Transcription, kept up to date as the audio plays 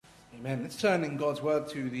Amen. Let's turn in God's word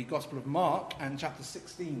to the Gospel of Mark and chapter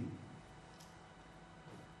 16.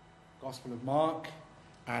 Gospel of Mark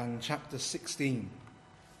and chapter 16.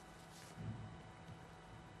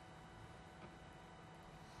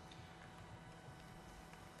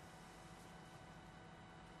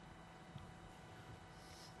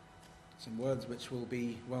 Some words which will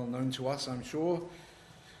be well known to us, I'm sure.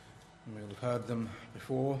 And we'll have heard them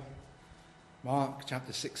before. Mark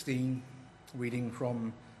chapter 16, reading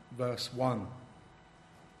from verse 1.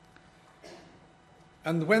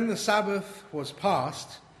 And when the Sabbath was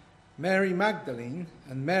past, Mary Magdalene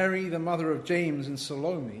and Mary, the mother of James and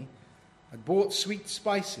Salome, had bought sweet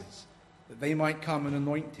spices that they might come and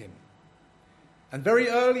anoint him. And very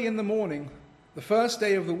early in the morning, the first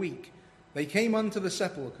day of the week, they came unto the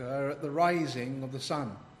sepulchre at the rising of the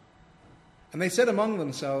sun. And they said among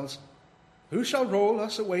themselves, Who shall roll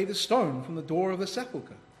us away the stone from the door of the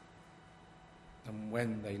sepulchre? And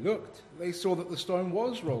when they looked, they saw that the stone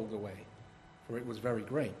was rolled away, for it was very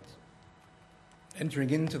great. Entering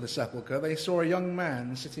into the sepulchre, they saw a young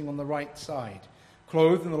man sitting on the right side,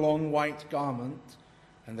 clothed in a long white garment,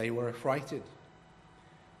 and they were affrighted.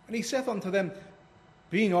 And he saith unto them,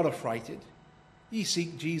 Be not affrighted, ye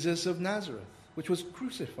seek Jesus of Nazareth, which was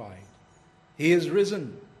crucified. He is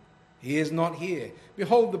risen, he is not here.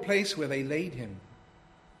 Behold the place where they laid him.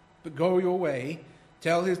 But go your way,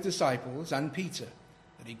 tell his disciples and Peter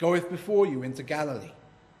that he goeth before you into Galilee.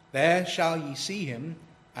 There shall ye see him,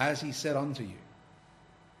 as he said unto you.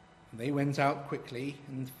 And they went out quickly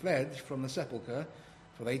and fled from the sepulchre,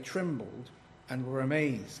 for they trembled and were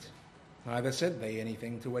amazed. Neither said they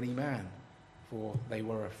anything to any man, for they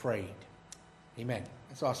were afraid. Amen.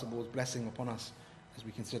 Let's ask the Lord's blessing upon us as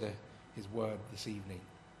we consider his word this evening.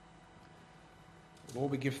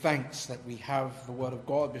 Lord, we give thanks that we have the word of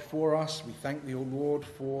God before us. We thank thee, O Lord,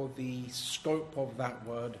 for the scope of that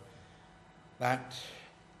word, that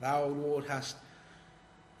thou, Lord, hast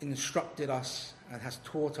instructed us and hast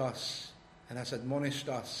taught us and hast admonished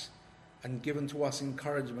us and given to us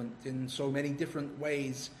encouragement in so many different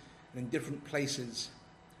ways and in different places.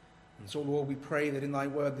 And so, Lord, we pray that in thy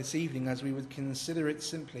word this evening, as we would consider it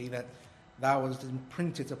simply, that thou hast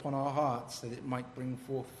imprinted it upon our hearts, that it might bring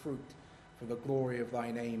forth fruit for the glory of thy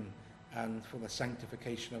name and for the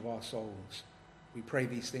sanctification of our souls. We pray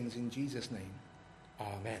these things in Jesus' name.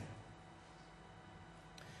 Amen.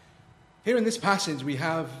 Here in this passage we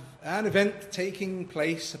have an event taking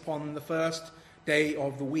place upon the first day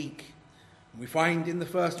of the week. We find in the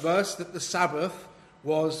first verse that the Sabbath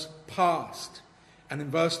was past. And in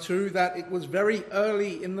verse 2 that it was very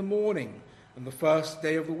early in the morning on the first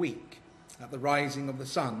day of the week, at the rising of the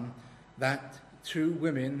sun, that two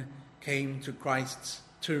women came to Christ's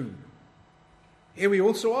tomb. Here we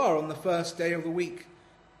also are on the first day of the week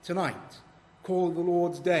tonight, called the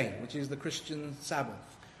Lord's Day, which is the Christian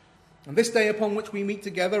Sabbath. And this day upon which we meet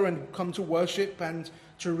together and come to worship and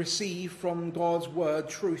to receive from God's word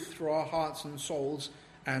truth for our hearts and souls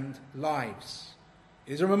and lives.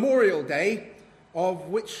 It is a memorial day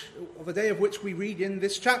of the day of which we read in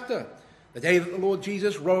this chapter, the day that the Lord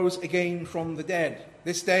Jesus rose again from the dead.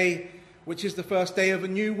 This day which is the first day of a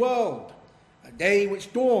new world, a day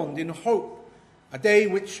which dawned in hope, a day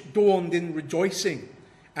which dawned in rejoicing.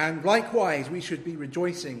 And likewise, we should be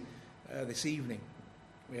rejoicing this evening.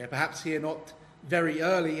 We are perhaps here not very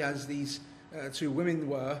early as these two women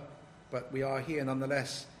were, but we are here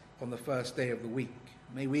nonetheless on the first day of the week.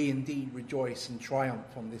 May we indeed rejoice and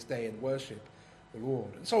triumph on this day and worship the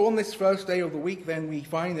Lord. And so on this first day of the week then we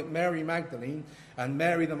find that Mary Magdalene and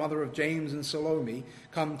Mary the mother of James and Salome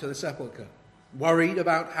come to the sepulchre, worried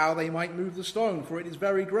about how they might move the stone, for it is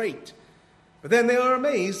very great. But then they are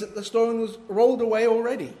amazed that the stone was rolled away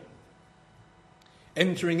already.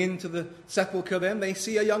 Entering into the sepulchre then they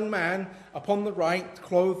see a young man upon the right,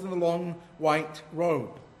 clothed in a long white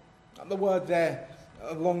robe. And the word there,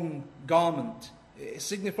 a long garment, it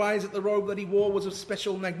signifies that the robe that he wore was of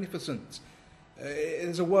special magnificence. It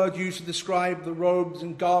is a word used to describe the robes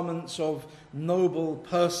and garments of noble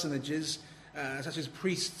personages, such as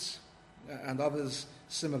priests and others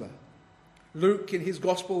similar. Luke, in his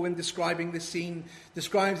gospel, when describing this scene,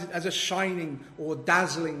 describes it as a shining or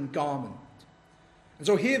dazzling garment. And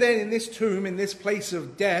so here then, in this tomb, in this place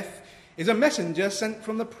of death, is a messenger sent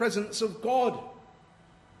from the presence of God.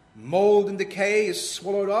 Mold and decay is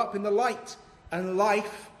swallowed up in the light and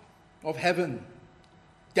life of heaven.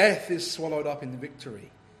 Death is swallowed up in victory.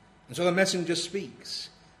 And so the messenger speaks.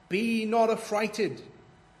 Be not affrighted.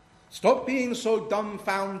 Stop being so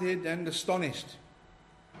dumbfounded and astonished.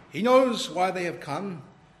 He knows why they have come.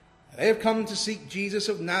 They have come to seek Jesus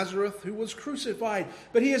of Nazareth, who was crucified.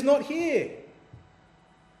 But he is not here.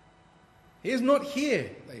 He is not here,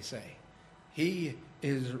 they say. He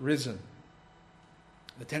is risen.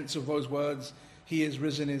 The tense of those words, he is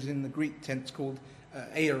risen, is in the Greek tense called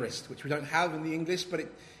aorist, which we don't have in the English, but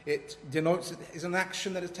it denotes that it is an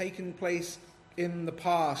action that has taken place in the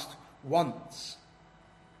past once.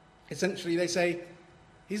 Essentially, they say,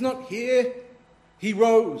 he's not here, he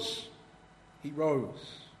rose. He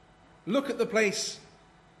rose. Look at the place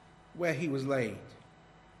where he was laid.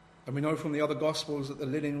 And we know from the other Gospels that the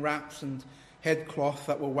linen wraps and headcloth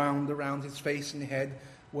that were wound around his face and head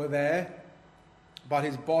were there, but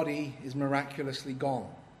his body is miraculously gone.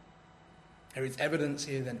 There is evidence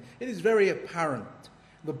here then. It is very apparent.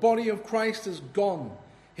 The body of Christ is gone.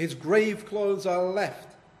 His grave clothes are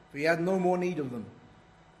left, for he had no more need of them.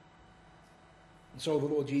 And so the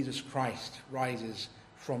Lord Jesus Christ rises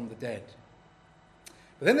from the dead.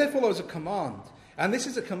 But then there follows a command. And this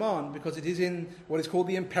is a command because it is in what is called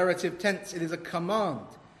the imperative tense. It is a command.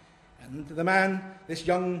 And the man, this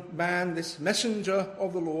young man, this messenger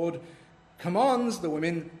of the Lord, commands the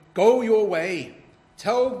women, go your way.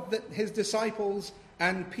 Tell his disciples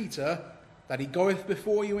and Peter that he goeth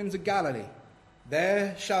before you into Galilee.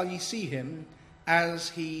 There shall ye see him, as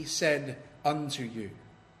he said unto you.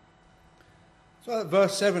 So that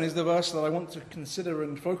verse 7 is the verse that I want to consider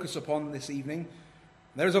and focus upon this evening.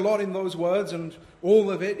 There's a lot in those words, and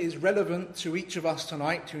all of it is relevant to each of us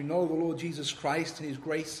tonight who know the Lord Jesus Christ and his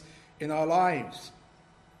grace in our lives.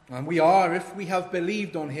 And we are, if we have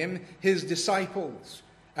believed on him, his disciples.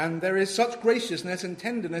 And there is such graciousness and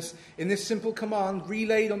tenderness in this simple command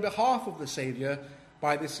relayed on behalf of the Saviour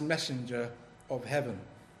by this messenger of heaven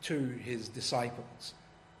to his disciples.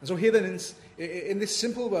 And so here then in this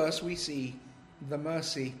simple verse we see the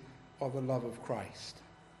mercy of the love of Christ.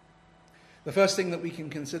 The first thing that we can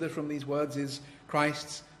consider from these words is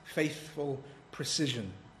Christ's faithful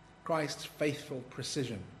precision. Christ's faithful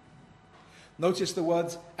precision. Notice the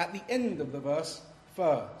words at the end of the verse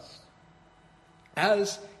first.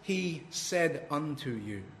 As he said unto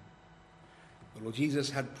you. The Lord Jesus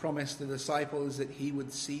had promised the disciples that he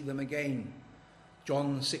would see them again.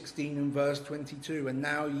 John 16 and verse 22, and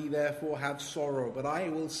now ye therefore have sorrow, but I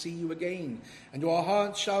will see you again, and your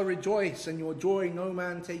heart shall rejoice, and your joy no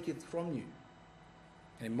man taketh from you.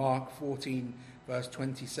 And in Mark 14, verse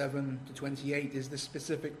 27 to 28 is the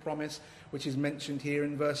specific promise which is mentioned here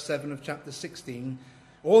in verse 7 of chapter 16.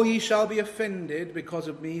 All ye shall be offended because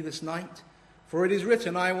of me this night, for it is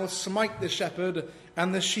written, I will smite the shepherd,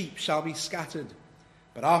 and the sheep shall be scattered.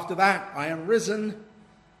 But after that I am risen,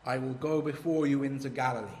 I will go before you into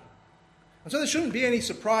Galilee. And so there shouldn't be any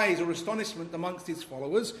surprise or astonishment amongst his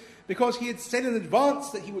followers, because he had said in advance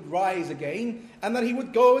that he would rise again, and that he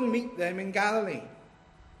would go and meet them in Galilee.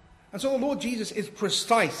 And so the Lord Jesus is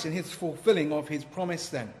precise in his fulfilling of his promise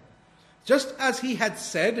then. Just as he had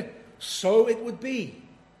said, so it would be.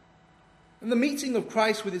 And the meeting of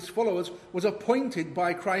Christ with his followers was appointed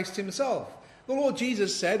by Christ himself. The Lord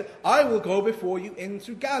Jesus said, I will go before you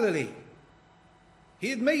into Galilee. He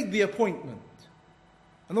had made the appointment.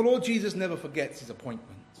 And the Lord Jesus never forgets his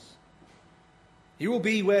appointments. He will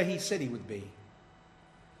be where he said he would be.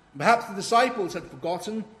 Perhaps the disciples had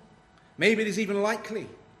forgotten. Maybe it is even likely.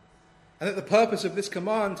 And that the purpose of this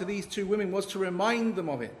command to these two women was to remind them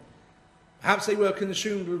of it. Perhaps they were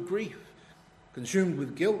consumed with grief, consumed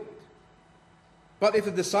with guilt. But if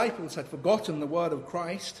the disciples had forgotten the word of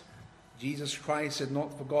Christ, Jesus Christ had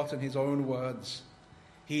not forgotten his own words.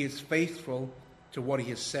 He is faithful to what he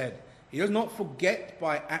has said. He does not forget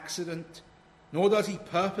by accident, nor does he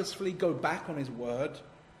purposefully go back on his word.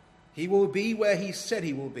 He will be where he said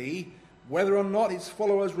he will be, whether or not his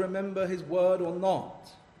followers remember his word or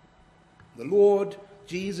not. The Lord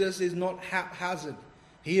Jesus is not haphazard.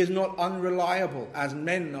 He is not unreliable, as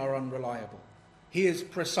men are unreliable. He is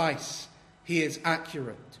precise. He is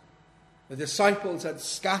accurate. The disciples had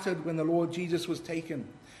scattered when the Lord Jesus was taken.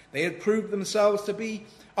 They had proved themselves to be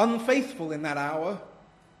unfaithful in that hour.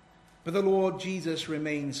 But the Lord Jesus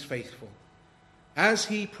remains faithful. As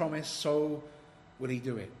he promised, so will he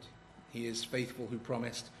do it. He is faithful who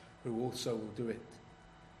promised, who also will do it.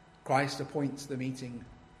 Christ appoints the meeting.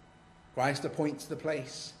 Christ appoints the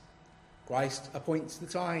place. Christ appoints the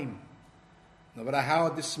time. No matter how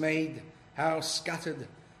dismayed, how scattered,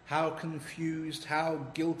 how confused, how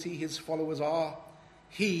guilty his followers are,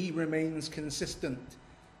 he remains consistent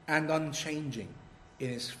and unchanging in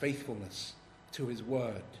his faithfulness to his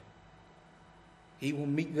word. He will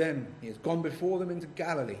meet them. He has gone before them into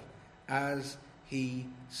Galilee, as he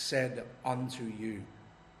said unto you.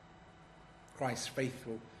 Christ's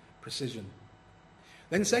faithful precision.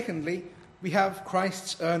 Then secondly, we have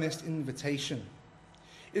Christ's earnest invitation.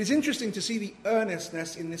 It is interesting to see the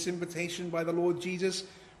earnestness in this invitation by the Lord Jesus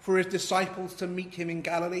for his disciples to meet him in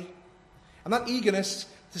Galilee. And that eagerness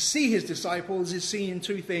to see his disciples is seen in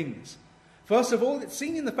two things. First of all, it's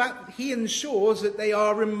seen in the fact that he ensures that they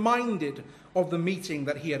are reminded of the meeting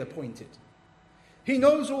that he had appointed. He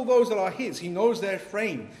knows all those that are his. He knows their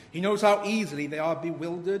frame. He knows how easily they are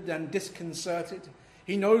bewildered and disconcerted.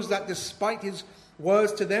 He knows that despite his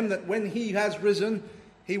words to them that when he has risen,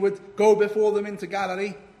 he would go before them into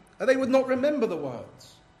Galilee, that they would not remember the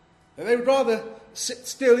words. That they would rather sit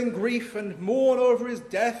still in grief and mourn over his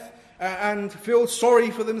death and feel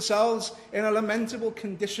sorry for themselves in a lamentable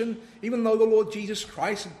condition, even though the Lord Jesus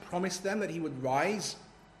Christ had promised them that he would rise.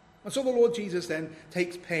 And so the Lord Jesus then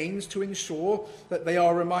takes pains to ensure that they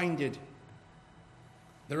are reminded.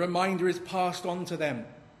 The reminder is passed on to them.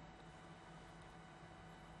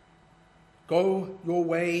 Go your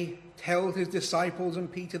way, tell his disciples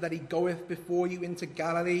and Peter that he goeth before you into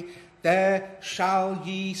Galilee. There shall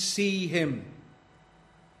ye see him.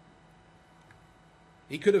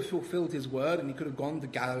 He could have fulfilled his word and he could have gone to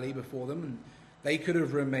Galilee before them and they could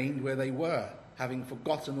have remained where they were, having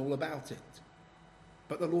forgotten all about it.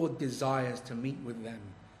 But the Lord desires to meet with them,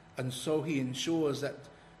 and so he ensures that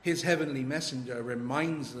his heavenly messenger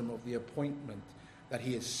reminds them of the appointment that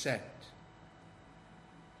he has set.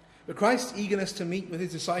 But Christ's eagerness to meet with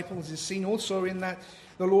his disciples is seen also in that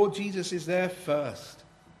the Lord Jesus is there first.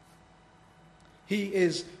 He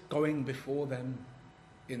is going before them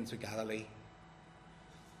into Galilee.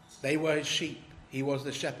 They were his sheep. He was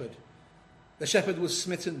the shepherd. The shepherd was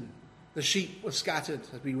smitten. The sheep were scattered,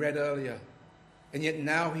 as we read earlier. And yet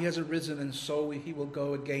now he has arisen, and so he will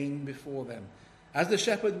go again before them. As the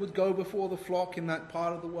shepherd would go before the flock in that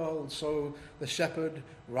part of the world, so the shepherd,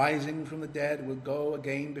 rising from the dead, will go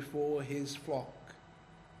again before his flock.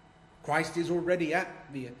 Christ is already at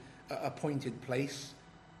the appointed place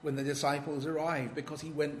when the disciples arrive, because he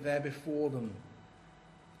went there before them.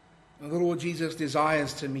 And the Lord Jesus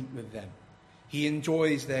desires to meet with them. He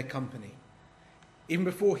enjoys their company. Even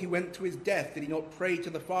before he went to his death, did he not pray to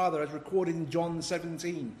the Father, as recorded in John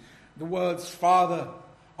 17? The words, Father,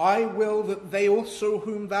 I will that they also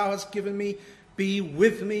whom thou hast given me be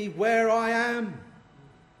with me where I am,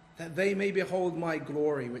 that they may behold my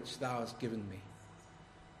glory which thou hast given me.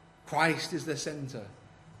 Christ is the center.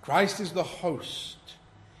 Christ is the host.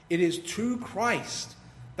 It is to Christ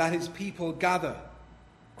that his people gather.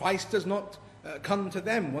 Christ does not come to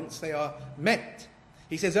them once they are met.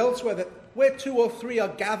 He says elsewhere that where 2 or 3 are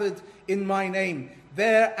gathered in my name,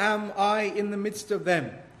 there am I in the midst of them.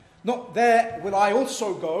 Not there will I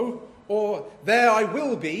also go, or there I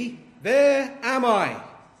will be, there am I.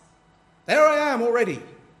 There I am already.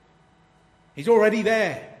 He's already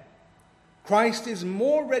there. Christ is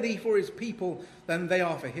more ready for his people than they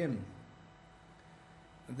are for him.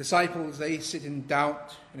 The disciples, they sit in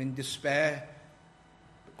doubt and in despair,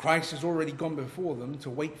 but Christ has already gone before them to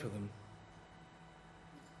wait for them.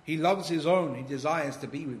 He loves his own. He desires to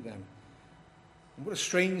be with them. And what a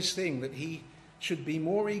strange thing that he should be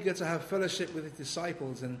more eager to have fellowship with his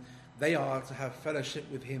disciples than they are to have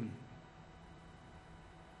fellowship with him.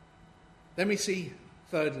 Then we see,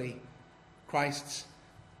 thirdly, Christ's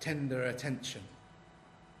tender attention.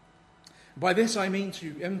 By this I mean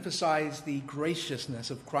to emphasize the graciousness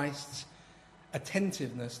of Christ's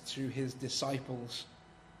attentiveness to his disciples.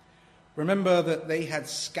 Remember that they had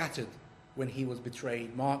scattered when he was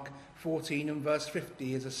betrayed. Mark 14 and verse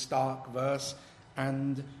 50 is a stark verse.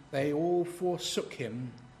 And they all forsook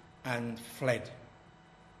him and fled.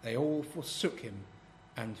 They all forsook him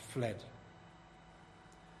and fled.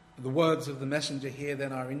 The words of the messenger here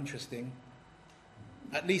then are interesting.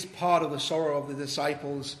 At least part of the sorrow of the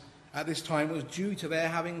disciples at this time was due to their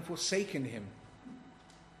having forsaken him.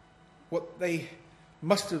 What they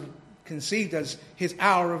must have conceived as his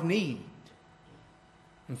hour of need.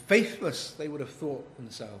 And faithless, they would have thought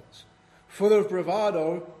themselves. Full of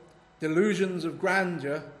bravado, delusions of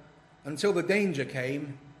grandeur, until the danger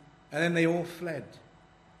came, and then they all fled.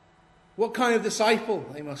 What kind of disciple,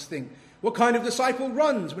 they must think? What kind of disciple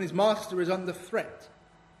runs when his master is under threat?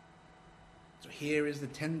 So here is the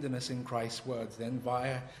tenderness in Christ's words then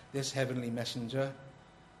via this heavenly messenger.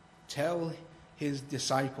 Tell his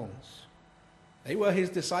disciples. They were his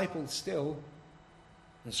disciples still,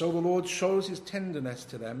 and so the Lord shows his tenderness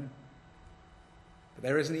to them. But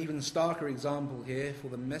there is an even starker example here, for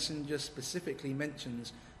the messenger specifically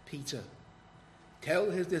mentions Peter. Tell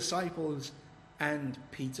his disciples and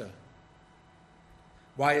Peter.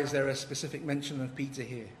 Why is there a specific mention of Peter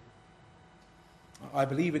here? I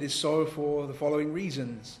believe it is so for the following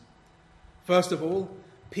reasons. First of all,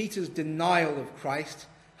 Peter's denial of Christ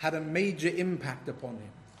had a major impact upon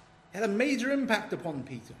him. It had a major impact upon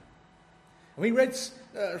Peter. And we read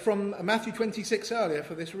from Matthew 26 earlier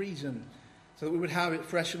for this reason, so that we would have it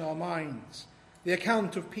fresh in our minds. The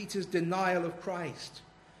account of Peter's denial of Christ.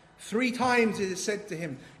 3 times it is said to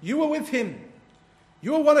him, "You were with him.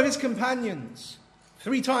 You are one of his companions."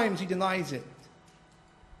 3 times he denies it.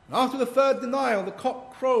 And after the 3rd denial, the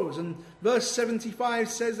cock crows, and verse 75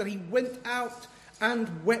 says that he went out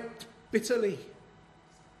and wept bitterly.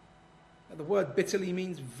 Now, the word bitterly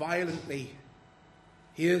means violently.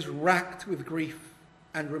 He is racked with grief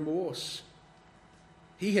and remorse.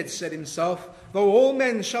 He had said himself, "Though all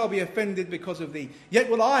men shall be offended because of thee, yet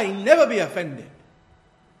will I never be offended."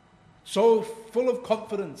 So full of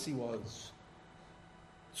confidence he was.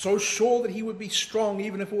 So sure that he would be strong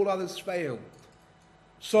even if all others failed.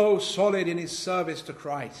 So solid in his service to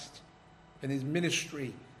Christ, in his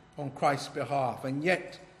ministry on Christ's behalf. And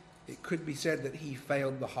yet it could be said that he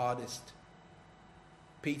failed the hardest.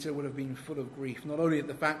 Peter would have been full of grief, not only at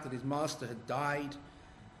the fact that his master had died,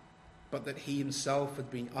 but that he himself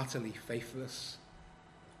had been utterly faithless.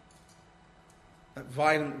 That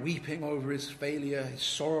violent weeping over his failure, his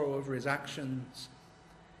sorrow over his actions,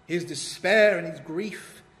 his despair and his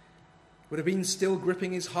grief would have been still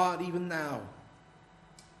gripping his heart even now.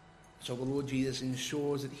 So the Lord Jesus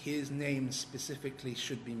ensures that his name specifically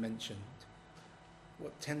should be mentioned.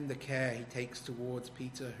 What tender care he takes towards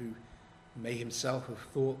Peter, who may himself have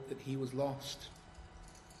thought that he was lost.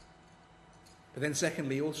 But then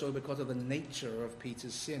secondly, also because of the nature of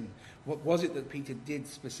Peter's sin. What was it that Peter did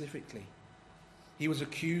specifically? He was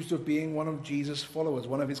accused of being one of Jesus' followers,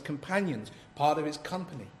 one of his companions, part of his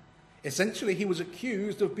company. Essentially, he was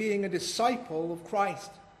accused of being a disciple of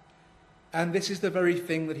Christ. And this is the very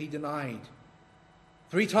thing that he denied.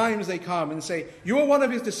 3 times they come and say, "You are one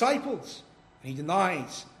of his disciples." And he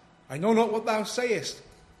denies, "I know not what thou sayest.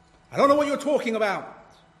 I don't know what you're talking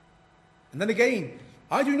about." And then again,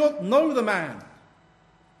 "I do not know the man."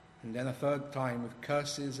 And then a 3rd time, with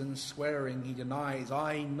curses and swearing, he denies,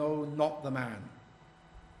 "I know not the man."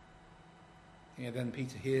 And then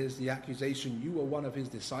Peter hears the accusation, "You are one of his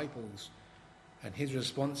disciples." And his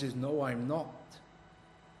response is, "No, I'm not.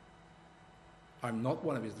 I'm not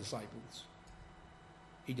one of his disciples."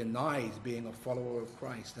 He denies being a follower of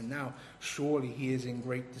Christ. And now, surely he is in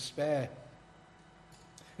great despair.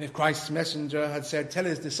 And if Christ's messenger had said, "Tell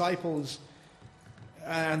his disciples,"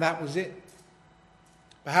 and that was it,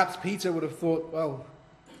 perhaps Peter would have thought,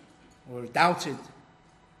 or doubted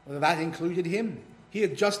whether that included him. He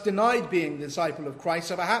had just denied being the disciple of Christ,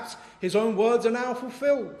 so perhaps his own words are now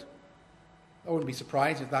fulfilled. I wouldn't be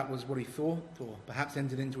surprised if that was what he thought, or perhaps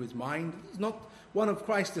entered into his mind. He's not one of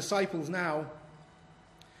Christ's disciples now.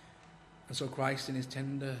 And so Christ, in his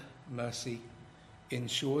tender mercy,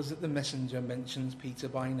 ensures that the messenger mentions Peter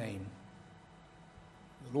by name.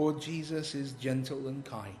 The Lord Jesus is gentle and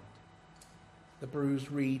kind. The bruised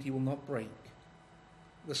reed he will not break.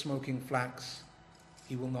 The smoking flax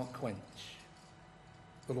he will not quench.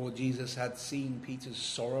 The Lord Jesus had seen Peter's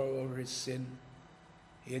sorrow over his sin.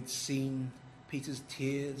 He had seen Peter's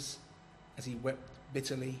tears as he wept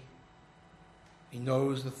bitterly. He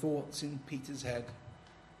knows the thoughts in Peter's head,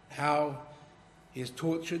 how he is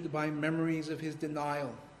tortured by memories of his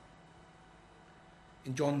denial.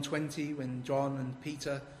 In John 20, when John and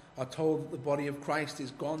Peter are told that the body of Christ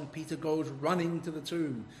is gone, Peter goes running to the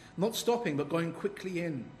tomb, not stopping but going quickly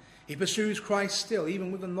in. He pursues Christ still,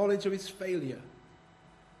 even with the knowledge of his failure.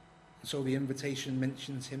 And so the invitation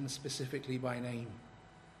mentions him specifically by name.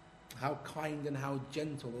 How kind and how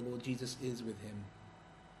gentle the Lord Jesus is with him.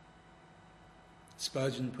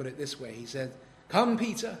 Spurgeon put it this way. He said, "Come,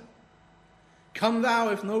 Peter. Come thou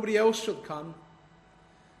if nobody else should come.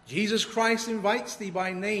 Jesus Christ invites thee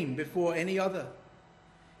by name before any other.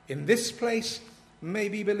 In this place may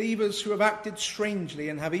be believers who have acted strangely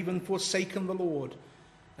and have even forsaken the Lord.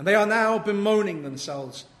 And they are now bemoaning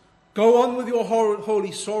themselves. Go on with your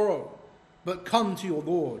holy sorrow, but come to your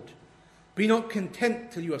Lord. Be not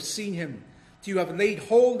content till you have seen him, till you have laid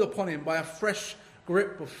hold upon him by a fresh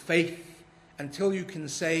grip of faith, until you can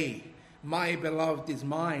say, my beloved is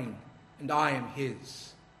mine, and I am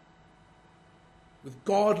his." With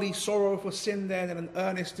godly sorrow for sin then, and an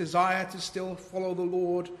earnest desire to still follow the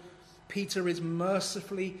Lord, Peter is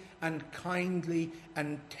mercifully and kindly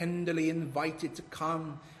and tenderly invited to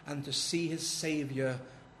come and to see his Saviour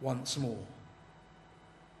once more.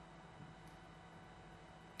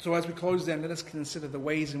 So as we close then, let us consider the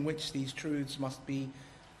ways in which these truths must be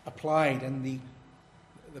applied and the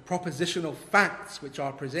propositional facts which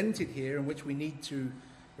are presented here and which we need to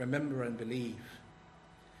remember and believe.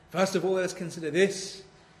 First of all, let us consider this.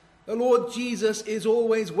 The Lord Jesus is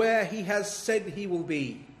always where he has said he will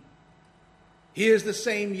be. He is the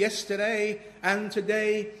same yesterday and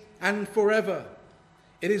today and forever.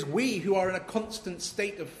 It is we who are in a constant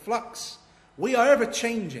state of flux. We are ever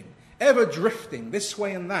changing, ever drifting this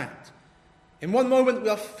way and that. In one moment we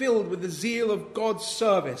are filled with the zeal of God's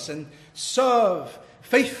service and serve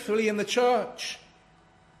faithfully in the church.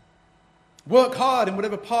 Work hard in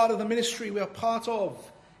whatever part of the ministry we are part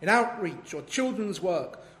of, in outreach or children's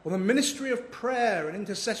work, or the ministry of prayer and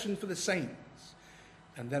intercession for the saints.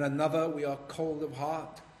 And then another, we are cold of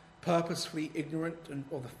heart, purposefully ignorant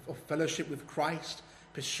of fellowship with Christ,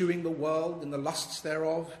 pursuing the world and the lusts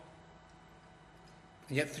thereof.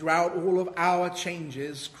 And yet throughout all of our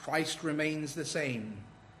changes, Christ remains the same.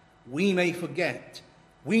 We may forget,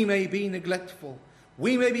 we may be neglectful,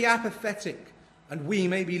 we may be apathetic, and we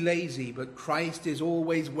may be lazy, but Christ is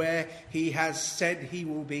always where he has said he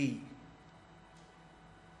will be.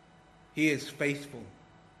 He is faithful.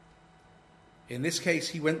 In this case,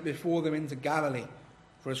 he went before them into Galilee.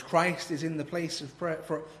 For as Christ is in the place of prayer,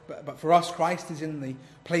 but for us, Christ is in the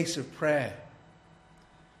place of prayer.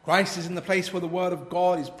 Christ is in the place where the word of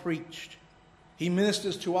God is preached. He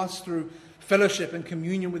ministers to us through fellowship and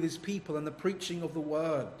communion with his people and the preaching of the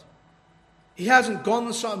word. He hasn't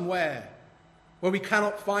gone somewhere where we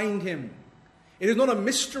cannot find him. It is not a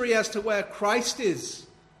mystery as to where Christ is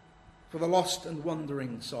for the lost and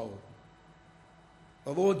wandering soul.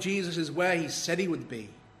 The Lord Jesus is where he said he would be.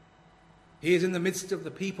 He is in the midst of the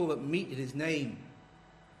people that meet in his name.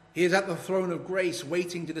 He is at the throne of grace,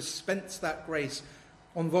 waiting to dispense that grace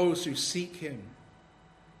on those who seek him.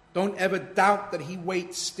 Don't ever doubt that he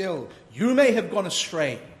waits still. You may have gone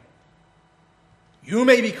astray. You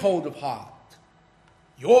may be cold of heart.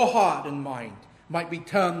 Your heart and mind might be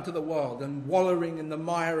turned to the world and wallowing in the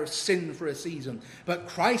mire of sin for a season. But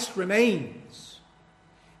Christ remains.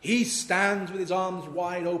 He stands with his arms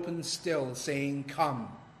wide open still, saying,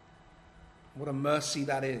 "Come." What a mercy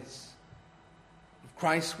that is. If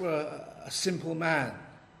Christ were a simple man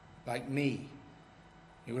like me,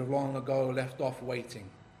 he would have long ago left off waiting.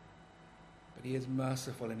 But he is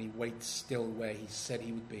merciful and he waits still where he said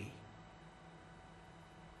he would be.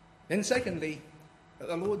 Then secondly, that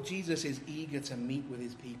the Lord Jesus is eager to meet with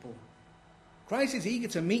his people. Christ is eager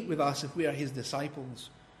to meet with us if we are his disciples.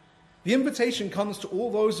 The invitation comes to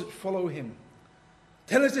all those that follow him.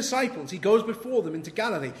 Tell his disciples, he goes before them into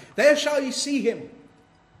Galilee. There shall you see him.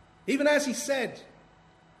 Even as he said,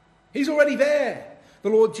 he's already there. The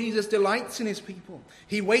Lord Jesus delights in his people.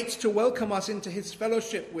 He waits to welcome us into his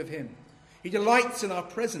fellowship with him. He delights in our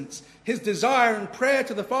presence. His desire and prayer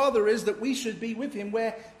to the Father is that we should be with him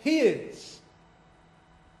where he is.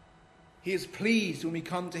 He is pleased when we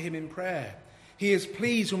come to him in prayer. He is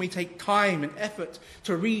pleased when we take time and effort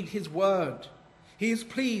to read his word. He is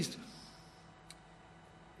pleased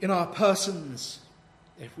in our persons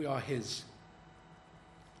if we are his.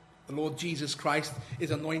 The Lord Jesus Christ is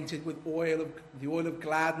anointed with the oil of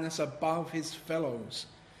gladness above his fellows.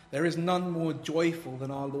 There is none more joyful than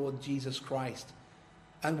our Lord Jesus Christ.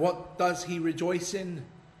 And what does he rejoice in?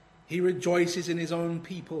 He rejoices in his own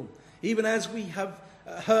people. Even as we have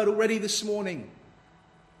heard already this morning,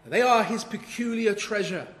 they are his peculiar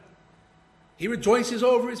treasure. He rejoices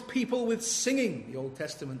over his people with singing, the Old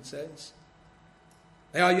Testament says.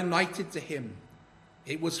 They are united to him.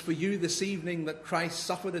 It was for you this evening that Christ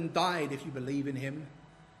suffered and died if you believe in him.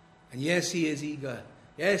 And yes, he is eager.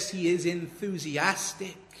 Yes, he is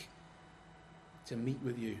enthusiastic to meet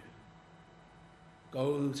with you.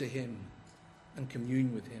 Go to him and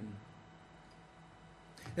commune with him.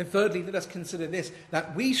 And thirdly, let us consider this,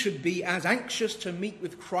 that we should be as anxious to meet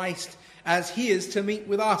with Christ as he is to meet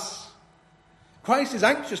with us. Christ is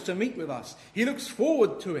anxious to meet with us. He looks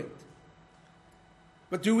forward to it.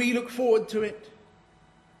 But do we look forward to it?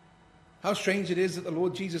 How strange it is that the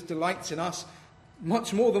Lord Jesus delights in us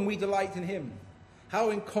much more than we delight in him.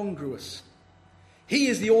 How incongruous. He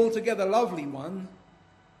is the altogether lovely one.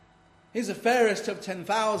 He's the fairest of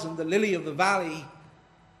 10,000, the lily of the valley.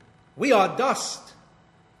 We are dust.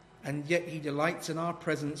 And yet he delights in our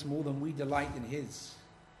presence more than we delight in his.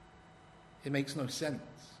 It makes no sense,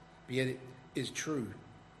 but yet it is true.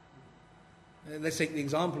 Let's take the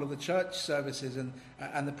example of the church services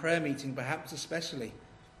and the prayer meeting, perhaps especially.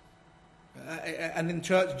 And in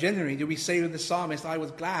church generally, do we say with the psalmist, "I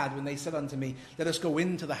was glad when they said unto me, let us go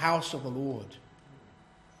into the house of the Lord."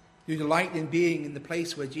 Do you delight in being in the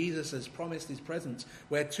place where Jesus has promised his presence,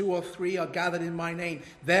 where 2 or 3 are gathered in my name?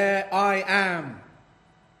 There I am.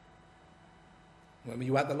 When were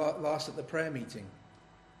you at the last at the prayer meeting?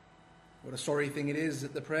 What a sorry thing it is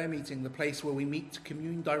that the prayer meeting, the place where we meet to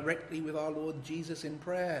commune directly with our Lord Jesus in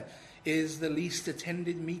prayer, is the least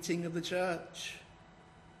attended meeting of the church.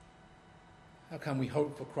 How can we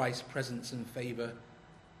hope for Christ's presence and favour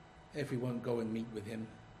if we won't go and meet with him?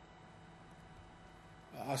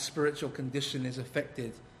 Our spiritual condition is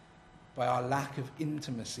affected by our lack of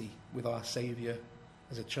intimacy with our Saviour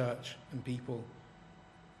as a church and people.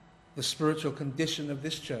 The spiritual condition of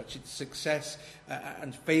this church, its success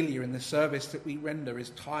and failure in the service that we render,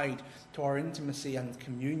 is tied to our intimacy and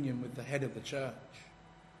communion with the head of the church.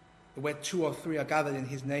 Where 2 or 3 are gathered in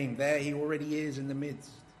his name, there he already is in the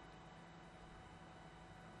midst.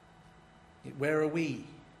 Yet where are we?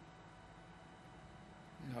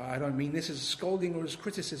 I don't mean this as a scolding or as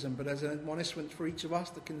criticism, but as an admonishment for each of us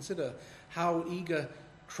to consider how eager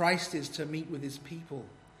Christ is to meet with his people.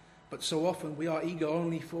 But so often we are eager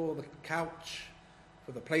only for the couch,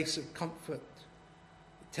 for the place of comfort,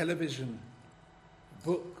 the television, a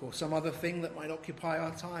book, or some other thing that might occupy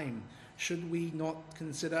our time. Should we not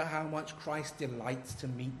consider how much Christ delights to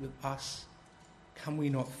meet with us? Can we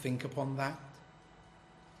not think upon that?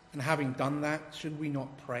 And having done that, should we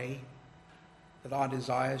not pray that our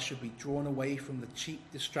desires should be drawn away from the cheap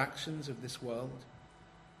distractions of this world?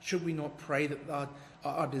 Should we not pray that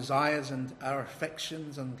our desires and our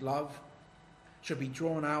affections and love should be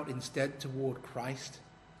drawn out instead toward Christ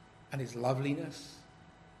and his loveliness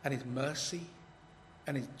and his mercy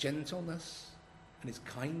and his gentleness and his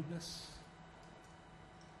kindness?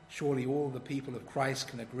 Surely all the people of Christ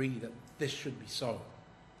can agree that this should be so.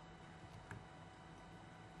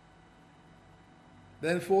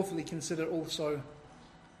 Then fourthly, consider also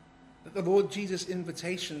that the Lord Jesus'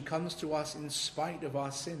 invitation comes to us in spite of our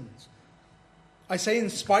sins. I say in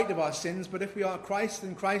spite of our sins, but if we are Christ,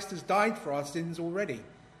 then Christ has died for our sins already.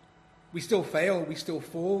 We still fail, we still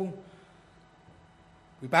fall,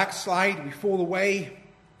 we backslide, we fall away,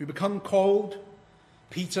 we become cold.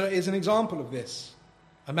 Peter is an example of this,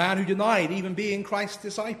 a man who denied even being Christ's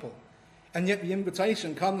disciple. And yet the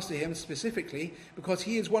invitation comes to him specifically because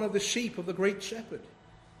he is one of the sheep of the great shepherd.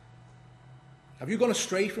 Have you gone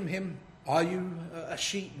astray from him? Are you a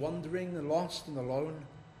sheep wandering and lost and alone?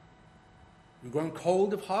 You've grown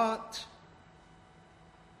cold of heart?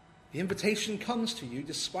 The invitation comes to you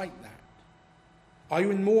despite that. Are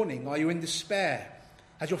you in mourning? Are you in despair?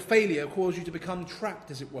 Has your failure caused you to become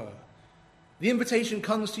trapped, as it were? The invitation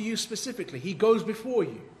comes to you specifically. He goes before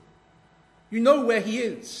you. You know where he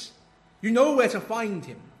is. You know where to find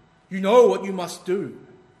him. You know what you must do.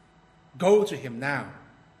 Go to him now.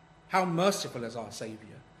 How merciful is our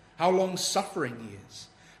Saviour. How long-suffering he is.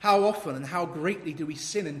 How often and how greatly do we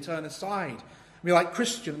sin and turn aside. We are like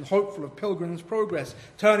Christian and hopeful of Pilgrim's Progress,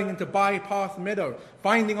 turning into Bypath Meadow,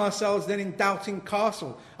 finding ourselves then in Doubting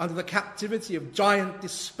Castle, under the captivity of giant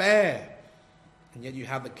despair. And yet you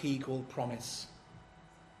have the key called promise.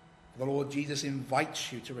 The Lord Jesus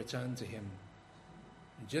invites you to return to him.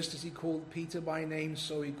 And just as he called Peter by name,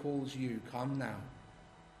 so he calls you. Come now.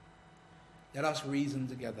 Let us reason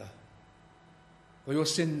together. Though your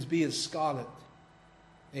sins be as scarlet,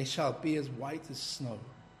 they shall be as white as snow.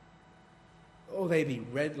 Though they be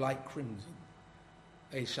red like crimson,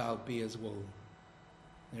 they shall be as wool.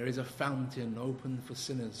 There is a fountain open for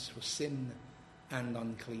sinners, for sin and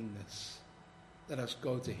uncleanness. Let us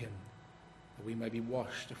go to him, that we may be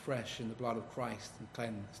washed afresh in the blood of Christ and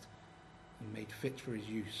cleansed and made fit for his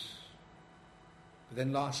use. But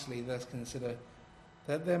then lastly, let's consider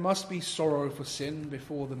that there must be sorrow for sin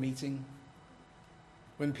before the meeting.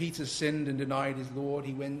 When Peter sinned and denied his Lord,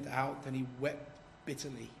 he went out and he wept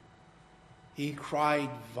bitterly. He cried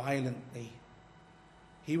violently.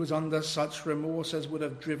 He was under such remorse as would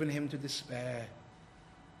have driven him to despair.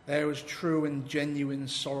 There was true and genuine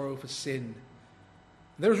sorrow for sin.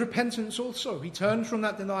 There was repentance also. He turned from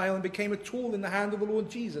that denial and became a tool in the hand of the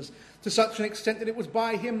Lord Jesus, to such an extent that it was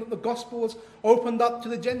by him that the gospel was opened up to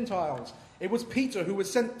the Gentiles. It was Peter who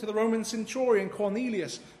was sent to the Roman centurion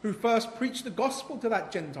Cornelius, who first preached the gospel to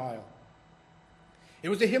that Gentile. It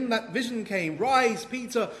was to him that vision came. Rise,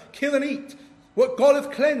 Peter, kill and eat. What God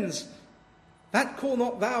hath cleansed, that call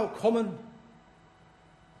not thou common.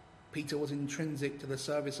 Peter was intrinsic to the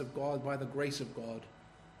service of God by the grace of God.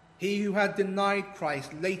 He who had denied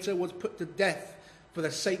Christ later was put to death for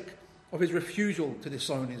the sake of his refusal to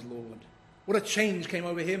disown his Lord. What a change came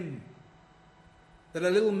over him. That a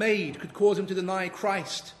little maid could cause him to deny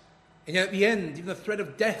Christ, and yet at the end, even the threat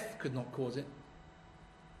of death could not cause it.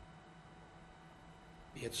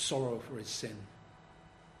 He had sorrow for his sin.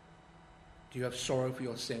 Do you have sorrow for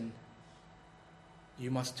your sin?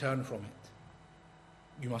 You must turn from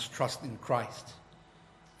it. You must trust in Christ.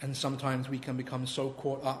 And sometimes we can become so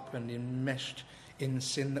caught up and enmeshed in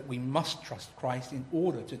sin that we must trust Christ in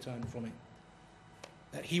order to turn from it.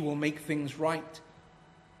 That he will make things right.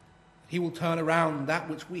 He will turn around that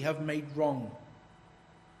which we have made wrong.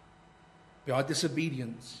 by our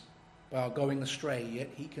disobedience, by our going astray, yet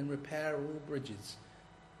he can repair all bridges,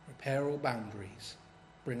 repair all boundaries,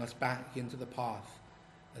 bring us back into the path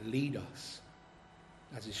and lead us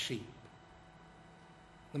as his sheep.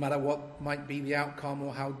 No matter what might be the outcome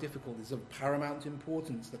or how difficult, it is of paramount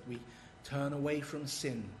importance that we turn away from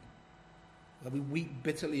sin, that we weep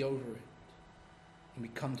bitterly over it, and we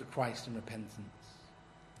come to Christ in repentance.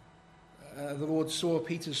 The Lord saw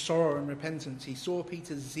Peter's sorrow and repentance. He saw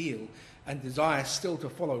Peter's zeal and desire still to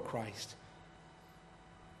follow Christ.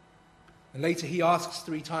 And later he asks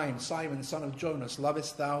 3 times, Simon, son of Jonas,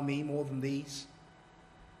 lovest thou me more than these?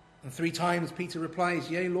 And 3 times Peter replies,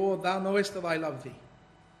 Yea, Lord, thou knowest that I love thee.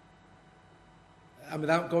 And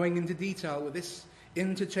without going into detail, with this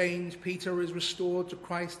interchange, Peter is restored to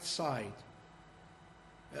Christ's side.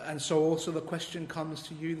 And so also the question comes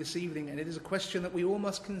to you this evening, and it is a question that we all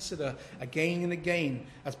must consider again and again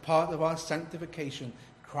as part of our sanctification.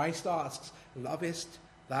 Christ asks, lovest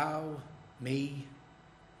thou me?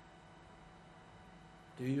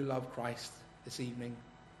 Do you love Christ this evening?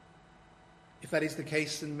 If that is the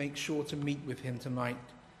case, then make sure to meet with him tonight.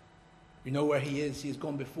 You know where he is. He has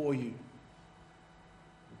gone before you.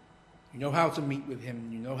 You know how to meet with him.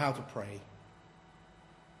 You know how to pray.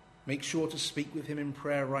 Make sure to speak with him in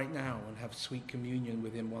prayer right now and have sweet communion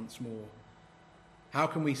with him once more. How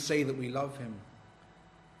can we say that we love him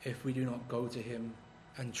if we do not go to him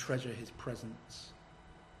and treasure his presence?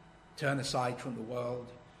 Turn aside from the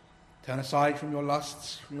world. Turn aside from your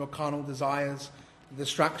lusts, from your carnal desires, the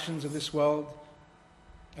distractions of this world,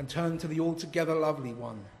 and turn to the altogether lovely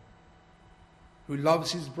one who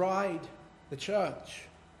loves his bride, the church,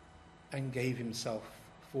 and gave himself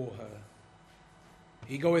for her.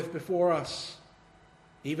 He goeth before us,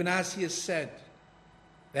 even as he has said,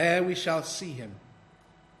 there we shall see him.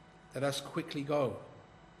 Let us quickly go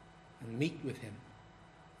and meet with him,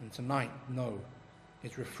 and tonight know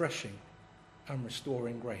his refreshing and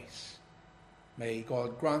restoring grace. May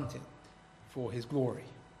God grant it for his glory.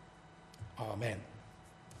 Amen.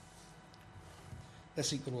 Let's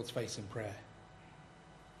seek the Lord's face in prayer.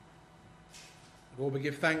 Lord, we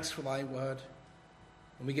give thanks for thy word.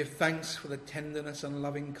 And we give thanks for the tenderness and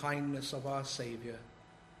loving kindness of our Saviour.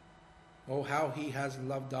 Oh, how he has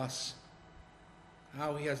loved us.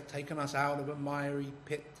 How he has taken us out of a miry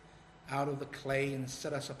pit, out of the clay, and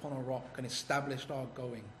set us upon a rock and established our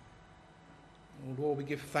going. Oh, Lord, we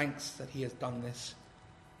give thanks that he has done this.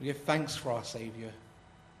 We give thanks for our Saviour.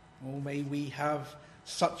 Oh, may we have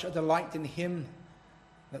such a delight in him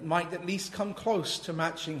that might at least come close to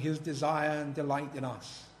matching his desire and delight in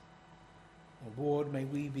us. Oh Lord, may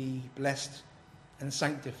we be blessed and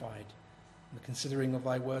sanctified in the considering of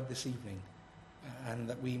thy word this evening, and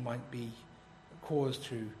that we might be caused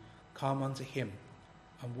to come unto him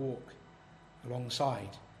and walk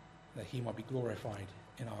alongside, that he might be glorified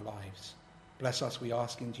in our lives. Bless us, we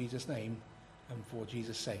ask in Jesus' name, and for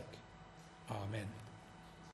Jesus' sake. Amen.